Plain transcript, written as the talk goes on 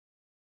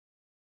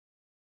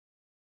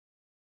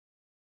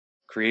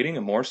Creating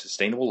a more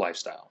sustainable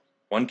lifestyle.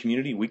 One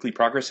Community Weekly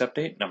Progress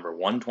Update number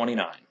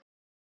 129.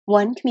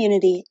 One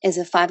Community is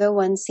a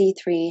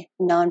 501c3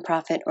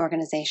 nonprofit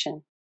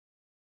organization.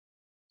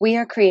 We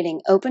are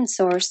creating open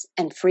source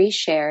and free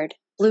shared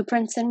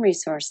blueprints and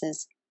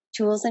resources,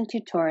 tools and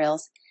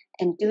tutorials,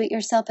 and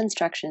do-it-yourself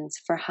instructions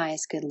for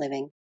highest good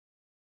living.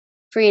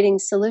 Creating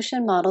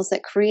solution models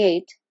that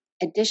create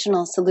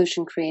additional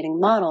solution creating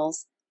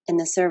models in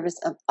the service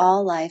of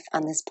all life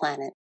on this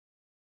planet.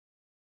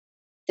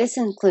 This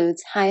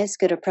includes highest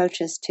good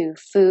approaches to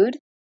food,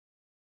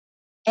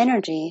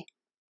 energy,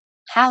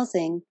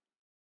 housing,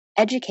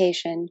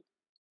 education,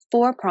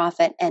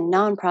 for-profit and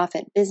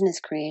nonprofit business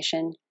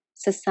creation,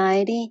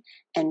 society,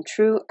 and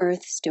true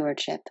earth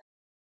stewardship.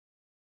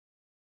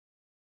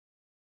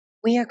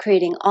 We are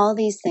creating all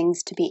these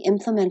things to be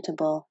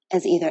implementable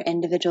as either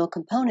individual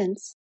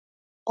components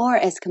or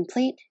as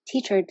complete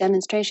teacher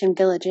demonstration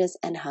villages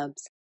and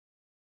hubs.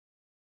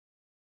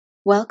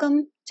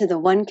 Welcome to the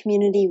One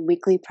Community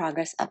Weekly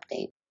Progress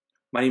Update.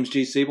 My name is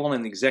Jay Sable, and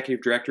I'm the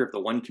Executive Director of the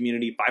One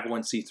Community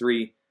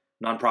 501c3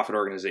 nonprofit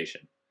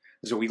organization.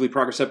 This is a Weekly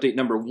Progress Update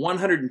number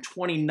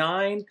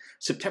 129,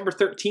 September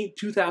 13th,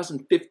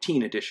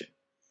 2015 edition.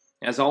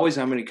 As always,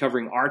 I'm going to be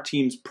covering our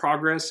team's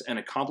progress and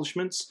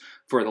accomplishments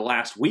for the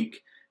last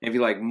week. And if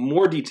you like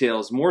more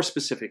details, more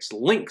specifics,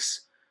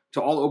 links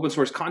to all open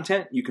source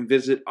content, you can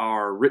visit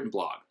our written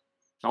blog.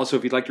 Also,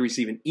 if you'd like to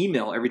receive an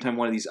email every time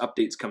one of these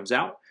updates comes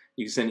out,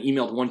 you can send an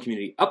email to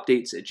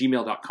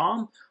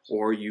onecommunityupdates@gmail.com,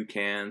 or you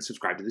can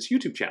subscribe to this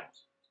YouTube channel.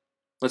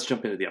 Let's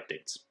jump into the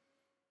updates.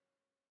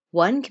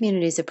 One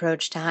Community's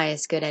approach to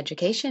highest good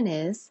education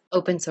is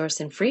open source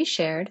and free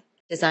shared,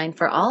 designed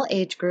for all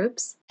age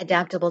groups,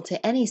 adaptable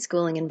to any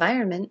schooling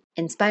environment,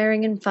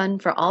 inspiring and fun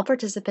for all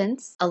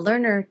participants, a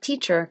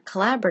learner-teacher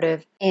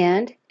collaborative,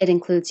 and it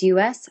includes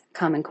U.S.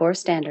 Common Core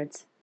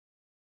standards.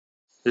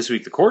 This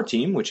week, the core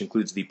team, which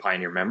includes the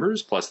Pioneer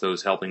members, plus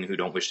those helping who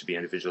don't wish to be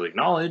individually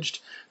acknowledged,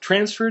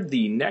 transferred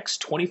the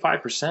next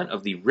 25%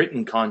 of the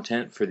written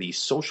content for the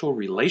Social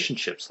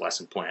Relationships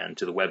lesson plan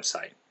to the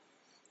website.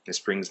 This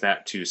brings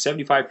that to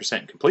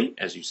 75% complete,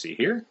 as you see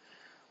here.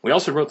 We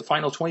also wrote the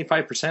final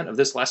 25% of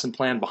this lesson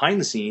plan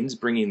behind the scenes,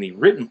 bringing the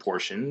written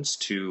portions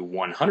to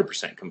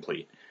 100%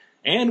 complete.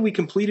 And we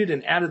completed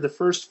and added the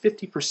first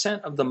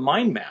 50% of the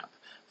mind map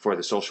for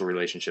the Social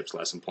Relationships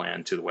lesson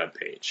plan to the web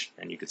page.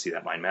 And you can see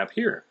that mind map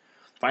here.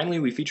 Finally,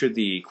 we featured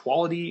the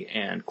quality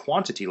and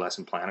quantity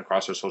lesson plan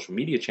across our social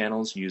media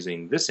channels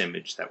using this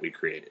image that we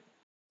created.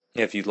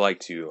 If you'd like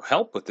to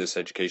help with this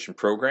education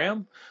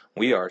program,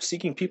 we are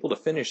seeking people to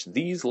finish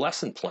these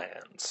lesson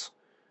plans.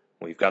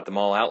 We've got them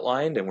all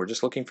outlined, and we're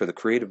just looking for the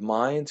creative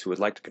minds who would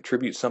like to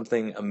contribute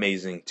something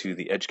amazing to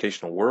the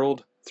educational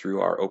world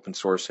through our open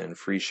source and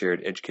free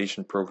shared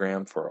education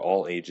program for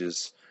all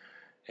ages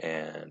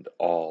and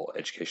all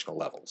educational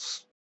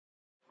levels.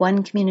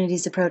 One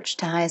Community's approach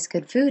to highest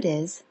good food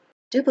is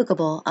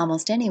duplicable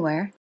almost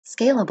anywhere,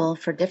 scalable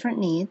for different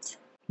needs,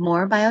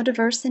 more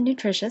biodiverse and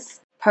nutritious,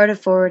 part of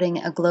forwarding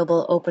a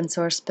global open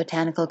source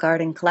botanical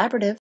garden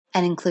collaborative,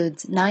 and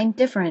includes 9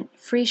 different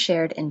free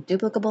shared and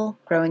duplicable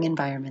growing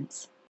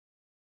environments.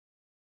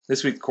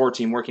 This week, the core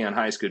team working on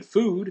highest good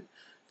food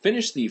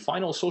finished the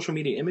final social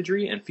media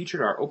imagery and featured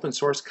our open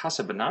source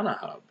Casa Banana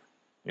hub.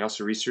 We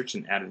also researched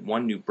and added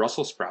 1 new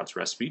Brussels sprouts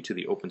recipe to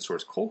the open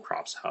source cold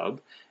crops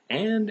hub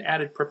and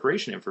added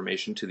preparation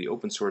information to the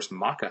open source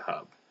maca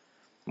hub.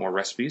 More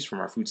recipes from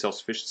our food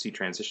self-sufficiency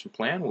transition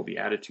plan will be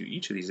added to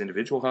each of these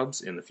individual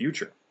hubs in the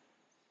future.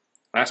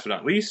 Last but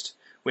not least,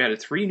 we added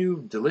 3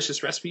 new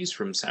delicious recipes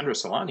from Sandra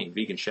Solani,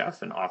 vegan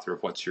chef and author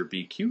of What's Your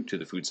BQ, to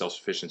the food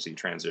self-sufficiency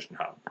transition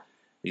hub.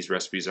 These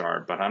recipes are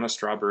banana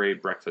strawberry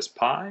breakfast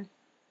pie,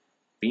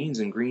 beans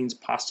and greens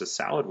pasta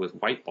salad with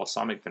white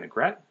balsamic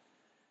vinaigrette,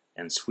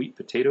 and sweet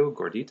potato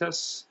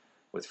gorditas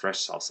with fresh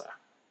salsa.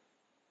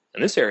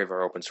 In this area of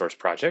our open source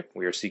project,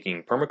 we are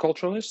seeking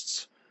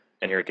permaculturalists,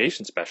 an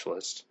irrigation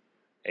specialist,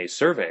 a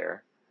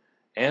surveyor,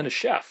 and a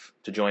chef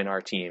to join our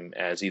team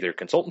as either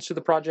consultants to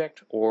the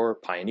project or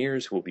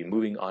pioneers who will be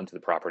moving onto the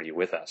property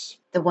with us.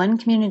 The One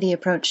Community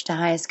approach to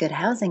highest good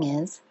housing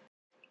is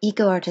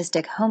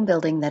eco-artistic home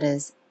building that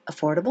is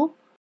affordable,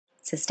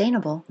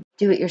 sustainable,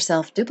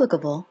 do-it-yourself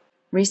duplicable,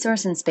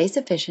 resource and space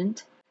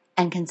efficient,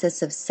 and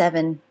consists of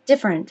 7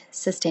 different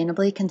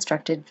sustainably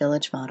constructed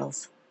village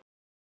models.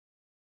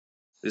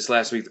 This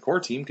last week, the core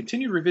team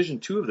continued revision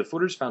 2 of the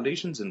footers,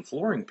 foundations, and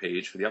flooring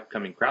page for the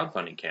upcoming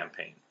crowdfunding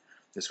campaign.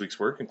 This week's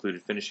work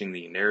included finishing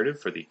the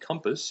narrative for the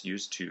compass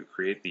used to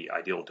create the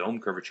ideal dome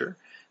curvature,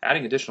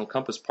 adding additional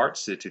compass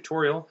parts to the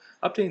tutorial,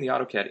 updating the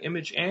AutoCAD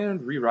image,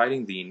 and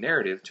rewriting the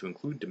narrative to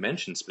include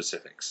dimension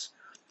specifics.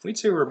 We'd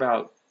say we're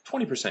about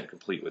 20%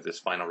 complete with this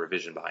final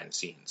revision behind the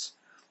scenes.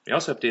 We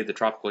also updated the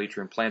Tropical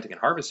Atrium Planting and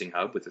Harvesting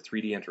Hub with a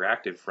 3D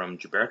interactive from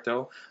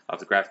Gilberto of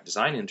the graphic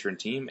design intern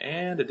team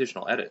and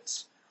additional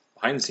edits.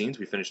 Behind the scenes,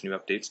 we finished new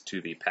updates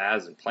to the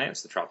paths and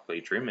plants, the Tropical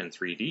Atrium in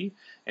 3D,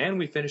 and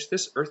we finished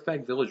this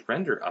Earthbag Village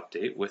render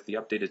update with the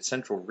updated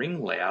central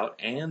ring layout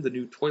and the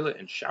new toilet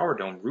and shower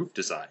dome roof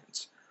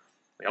designs.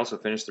 We also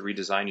finished the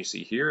redesign you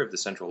see here of the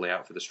central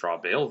layout for the Straw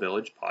Bale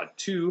Village Pod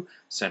 2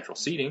 central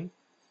seating.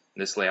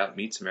 This layout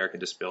meets American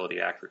Disability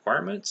Act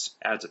requirements,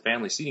 adds a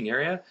family seating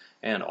area,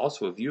 and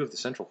also a view of the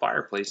central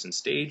fireplace and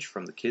stage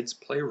from the kids'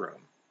 playroom.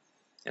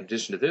 In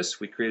addition to this,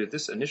 we created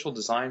this initial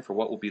design for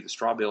what will be the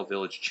Straw Bale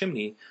Village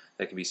chimney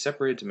that can be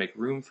separated to make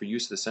room for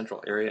use of the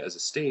central area as a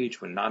stage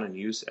when not in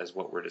use as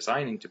what we're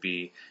designing to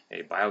be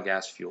a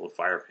biogas-fueled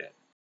fire pit.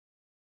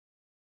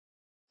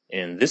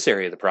 In this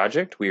area of the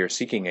project, we are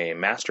seeking a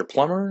master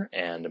plumber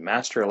and a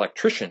master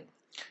electrician.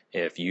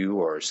 If you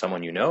or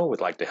someone you know would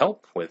like to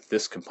help with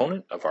this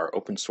component of our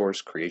open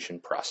source creation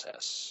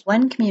process.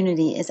 One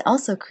Community is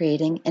also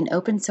creating an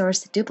open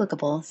source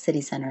duplicable city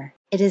center.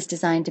 It is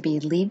designed to be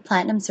LEED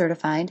Platinum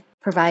certified,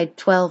 provide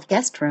 12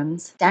 guest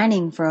rooms,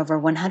 dining for over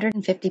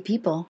 150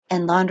 people,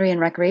 and laundry and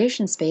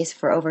recreation space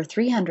for over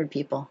 300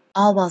 people,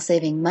 all while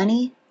saving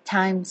money,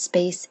 time,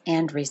 space,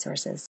 and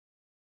resources.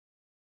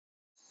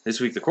 This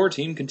week, the core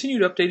team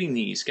continued updating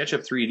the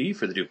SketchUp 3D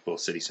for the duplicable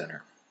city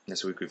center.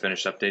 This week we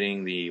finished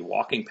updating the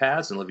walking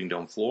paths and living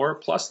dome floor,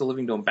 plus the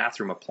living dome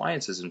bathroom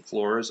appliances and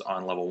floors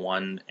on level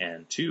 1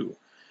 and 2.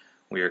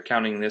 We are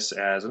counting this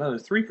as another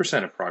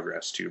 3% of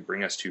progress to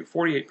bring us to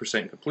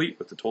 48% complete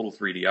with the total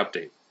 3D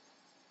update.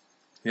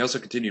 We also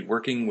continued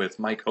working with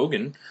Mike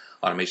Hogan,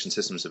 automation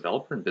systems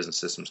developer and business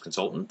systems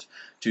consultant,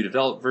 to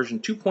develop version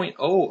 2.0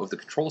 of the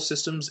control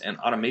systems and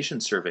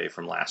automation survey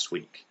from last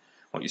week.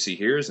 What you see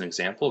here is an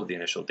example of the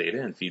initial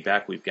data and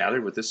feedback we've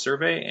gathered with this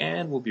survey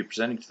and will be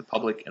presenting to the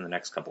public in the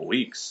next couple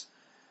weeks.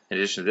 In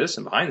addition to this,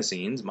 and behind the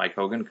scenes, Mike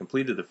Hogan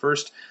completed the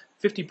first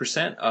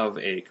 50% of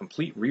a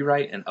complete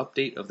rewrite and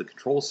update of the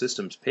control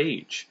systems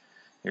page.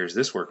 Here's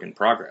this work in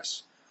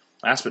progress.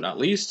 Last but not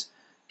least,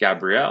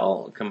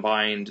 Gabriel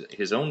combined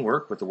his own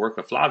work with the work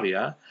of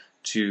Flavia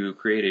to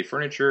create a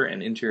furniture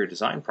and interior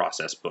design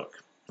process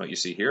book. What you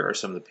see here are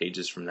some of the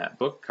pages from that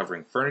book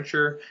covering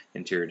furniture,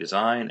 interior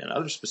design, and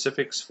other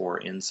specifics for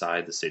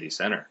inside the city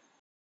center.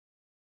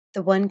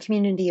 The One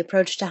Community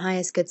approach to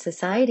highest good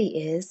society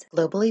is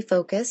globally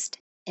focused,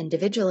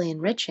 individually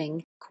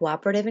enriching,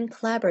 cooperative and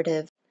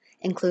collaborative,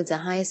 includes a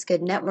highest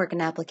good network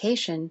and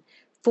application,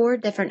 4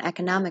 different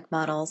economic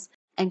models,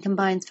 and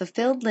combines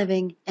fulfilled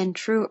living and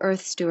true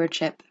earth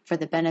stewardship for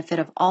the benefit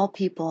of all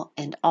people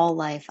and all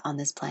life on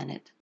this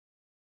planet.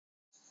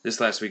 This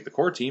last week, the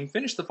core team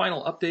finished the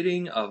final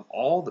updating of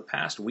all the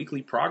past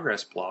weekly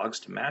progress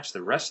blogs to match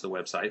the rest of the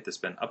website that's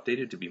been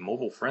updated to be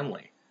mobile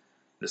friendly.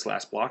 This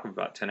last block of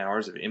about 10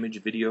 hours of image,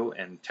 video,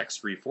 and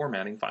text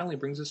reformatting finally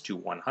brings us to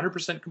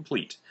 100%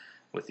 complete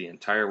with the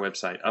entire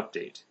website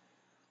update.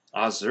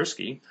 Oz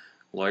Zersky,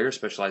 lawyer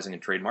specializing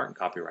in trademark and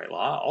copyright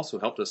law, also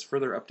helped us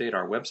further update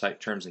our website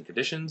terms and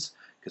conditions,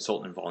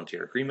 consultant and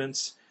volunteer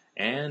agreements,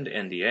 and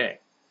NDA.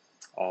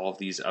 All of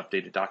these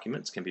updated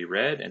documents can be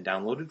read and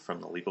downloaded from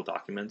the Legal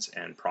Documents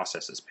and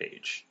Processes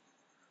page.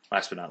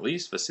 Last but not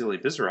least, Vasily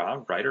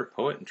Bizarov, writer,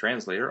 poet, and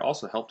translator,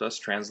 also helped us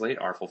translate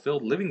our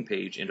Fulfilled Living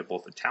page into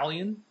both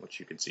Italian, which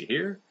you can see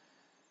here,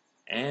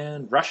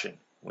 and Russian,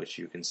 which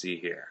you can see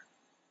here.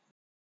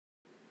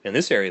 In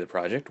this area of the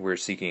project, we're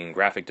seeking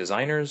graphic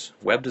designers,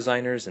 web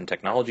designers, and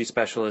technology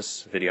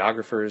specialists,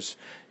 videographers,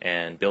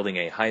 and building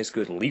a highest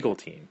good legal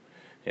team.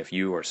 If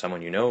you or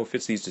someone you know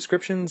fits these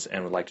descriptions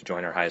and would like to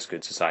join our highest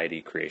good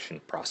society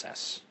creation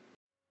process.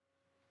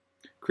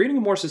 Creating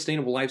a more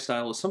sustainable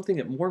lifestyle is something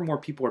that more and more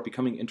people are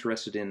becoming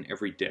interested in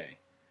every day.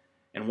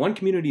 And One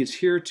Community is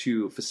here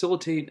to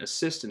facilitate,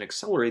 assist, and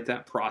accelerate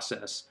that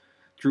process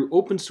through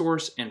open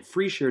source and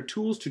free shared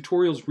tools,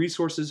 tutorials,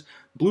 resources,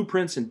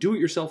 blueprints, and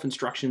do-it-yourself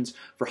instructions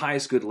for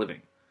highest good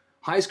living.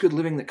 Highest good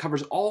living that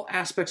covers all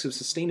aspects of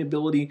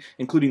sustainability,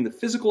 including the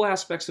physical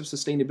aspects of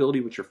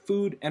sustainability, which are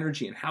food,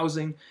 energy, and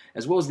housing,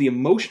 as well as the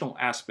emotional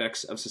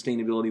aspects of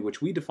sustainability,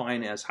 which we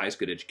define as highest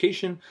good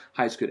education,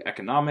 highest good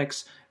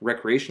economics,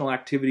 recreational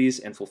activities,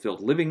 and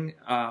fulfilled living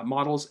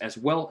models, as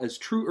well as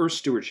true earth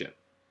stewardship.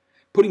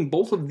 Putting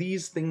both of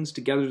these things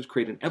together to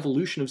create an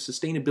evolution of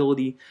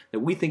sustainability that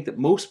we think that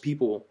most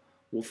people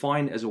will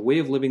find as a way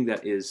of living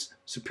that is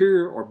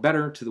superior or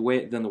better to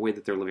than the way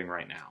that they're living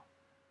right now.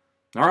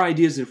 Our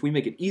idea is that if we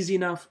make it easy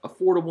enough,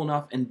 affordable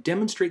enough, and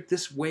demonstrate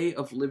this way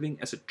of living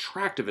as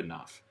attractive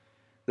enough,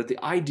 that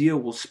the idea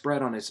will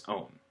spread on its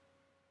own.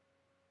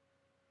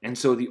 And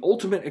so the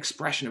ultimate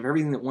expression of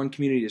everything that One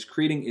Community is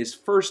creating is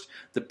first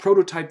the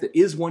prototype that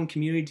is One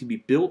Community to be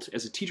built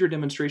as a teacher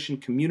demonstration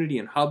community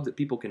and hub that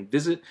people can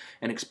visit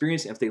and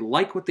experience. And if they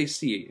like what they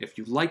see, if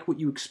you like what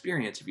you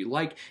experience, if you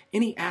like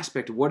any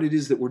aspect of what it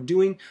is that we're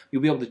doing,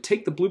 you'll be able to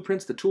take the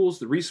blueprints, the tools,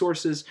 the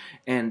resources,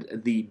 and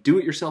the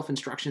do-it-yourself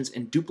instructions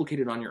and duplicate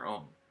it on your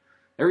own.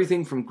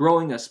 Everything from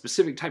growing a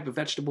specific type of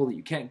vegetable that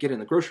you can't get in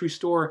the grocery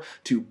store,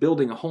 to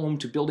building a home,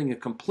 to building a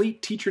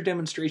complete teacher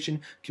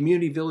demonstration,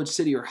 community, village,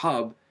 city, or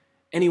hub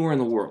anywhere in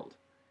the world.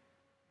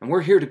 And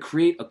we're here to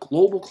create a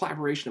global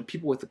collaboration of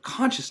people with the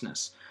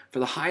consciousness for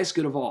the highest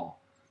good of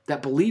all,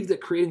 that believe that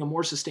creating a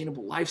more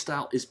sustainable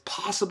lifestyle is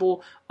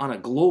possible on a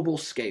global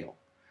scale.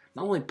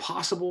 Not only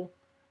possible,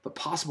 but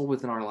possible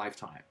within our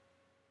lifetime.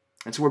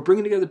 And so we're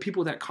bringing together people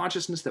with that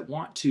consciousness that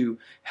want to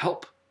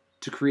help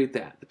to create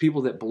that. The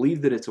people that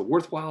believe that it's a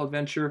worthwhile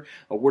adventure,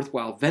 a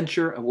worthwhile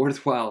venture, a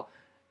worthwhile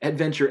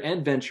adventure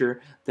and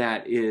venture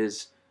that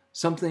is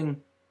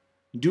something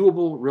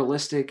doable,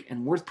 realistic,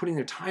 and worth putting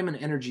their time and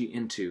energy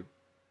into,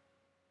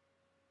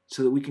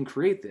 so that we can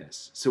create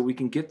this, so we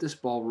can get this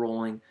ball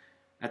rolling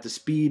at the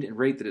speed and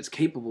rate that it's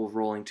capable of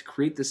rolling, to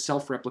create this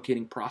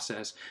self-replicating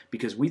process,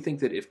 because we think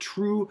that if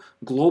true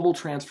global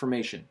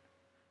transformation,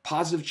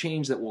 positive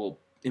change that will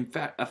in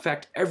fact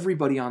affect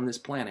everybody on this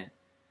planet,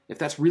 if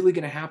that's really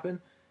going to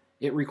happen,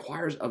 it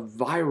requires a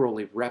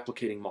virally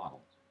replicating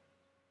model.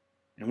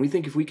 And we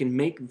think if we can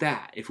make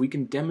that, if we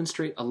can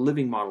demonstrate a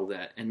living model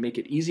that, and make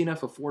it easy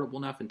enough, affordable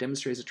enough, and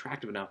demonstrate as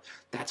attractive enough,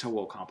 that's how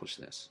we'll accomplish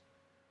this.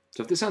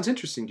 So if this sounds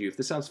interesting to you, if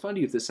this sounds fun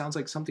to you, if this sounds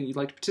like something you'd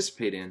like to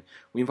participate in,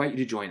 we invite you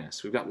to join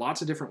us. We've got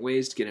lots of different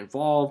ways to get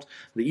involved,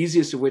 the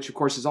easiest of which, of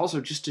course, is also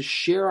just to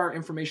share our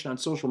information on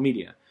social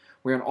media.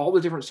 We're on all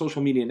the different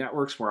social media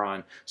networks. We're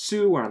on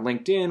Sue, we're on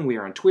LinkedIn, we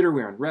are on Twitter,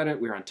 we're on Reddit,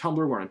 we're on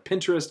Tumblr, we're on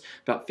Pinterest,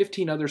 about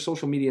 15 other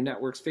social media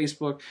networks,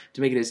 Facebook,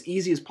 to make it as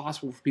easy as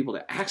possible for people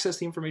to access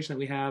the information that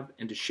we have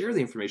and to share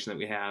the information that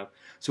we have,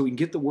 so we can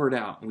get the word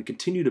out and we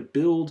continue to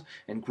build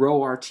and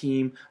grow our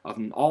team of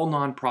all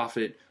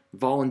nonprofit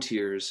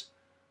volunteers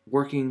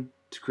working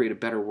to create a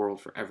better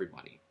world for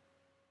everybody.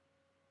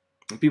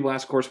 And people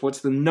ask, of course, what's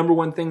the number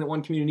one thing that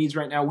One Community needs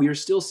right now? We are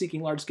still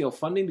seeking large-scale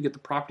funding to get the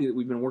property that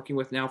we've been working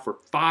with now for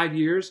 5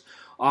 years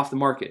off the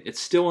market.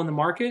 It's still on the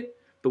market,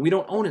 but we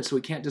don't own it, so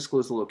we can't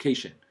disclose the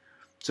location.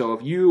 So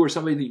if you or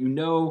somebody that you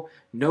know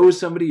knows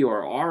somebody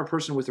or are a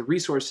person with the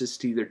resources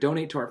to either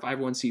donate to our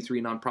 501c3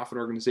 nonprofit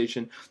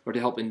organization or to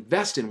help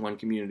invest in One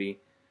Community,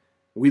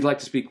 we'd like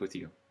to speak with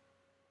you.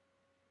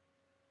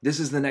 This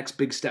is the next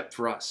big step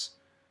for us.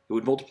 It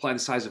would multiply the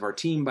size of our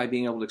team by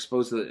being able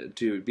to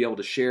to be able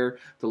to share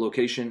the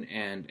location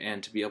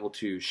and to be able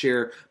to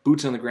share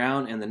boots on the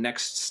ground and the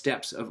next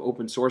steps of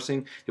open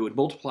sourcing. It would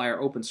multiply our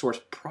open source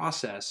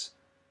process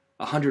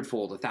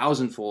 100-fold,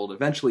 1,000-fold,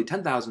 eventually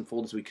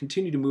 10,000-fold as we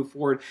continue to move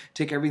forward,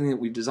 take everything that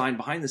we've designed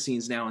behind the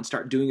scenes now and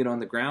start doing it on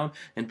the ground,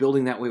 and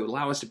building that way would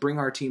allow us to bring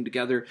our team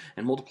together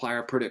and multiply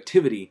our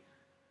productivity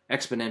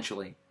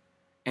exponentially.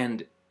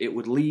 And it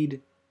would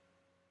lead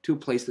to a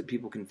place that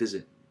people can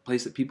visit, a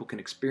place that people can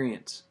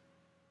experience,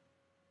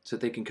 so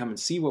that they can come and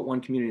see what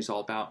One Community is all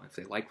about, and if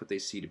they like what they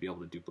see, to be able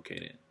to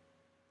duplicate it.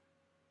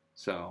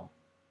 So,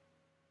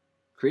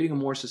 creating a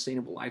more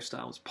sustainable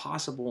lifestyle is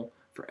possible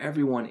for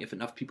everyone if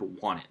enough people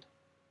want it.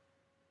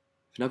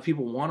 If enough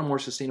people want a more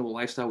sustainable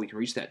lifestyle, we can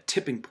reach that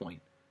tipping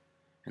point.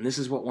 And this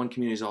is what One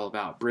Community is all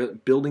about,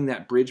 building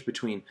that bridge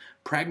between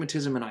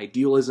pragmatism and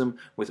idealism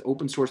with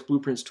open source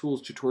blueprints,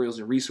 tools, tutorials,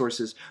 and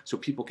resources, so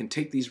people can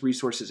take these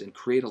resources and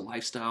create a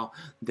lifestyle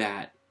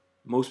that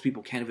most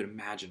people can't even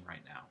imagine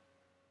right now.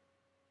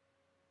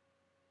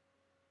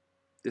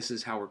 This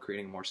is how we're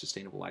creating a more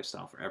sustainable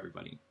lifestyle for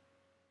everybody.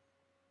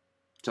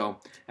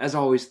 So, as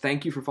always,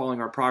 thank you for following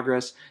our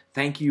progress.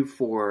 Thank you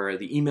for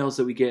the emails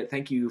that we get.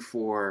 Thank you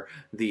for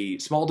the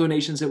small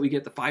donations that we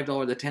get, the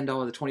 $5, the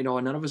 $10, the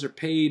 $20. None of us are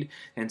paid,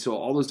 and so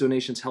all those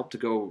donations help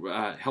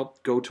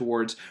go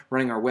towards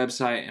running our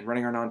website and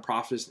running our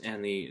nonprofits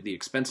and the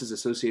expenses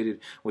associated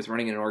with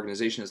running an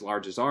organization as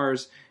large as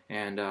ours.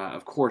 And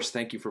of course,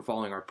 thank you for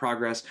following our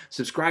progress.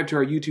 Subscribe to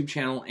our YouTube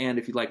channel, and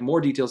if you'd like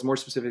more details, more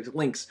specific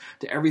links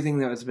to everything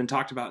that has been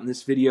talked about in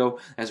this video,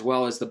 as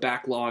well as the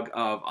backlog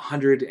of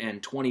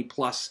 120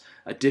 plus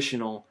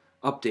additional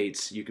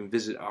updates, you can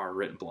visit our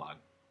written blog.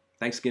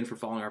 Thanks again for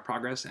following our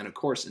progress, and of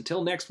course,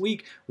 until next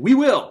week, we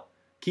will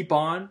keep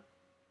on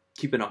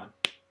keeping on.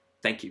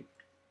 Thank you.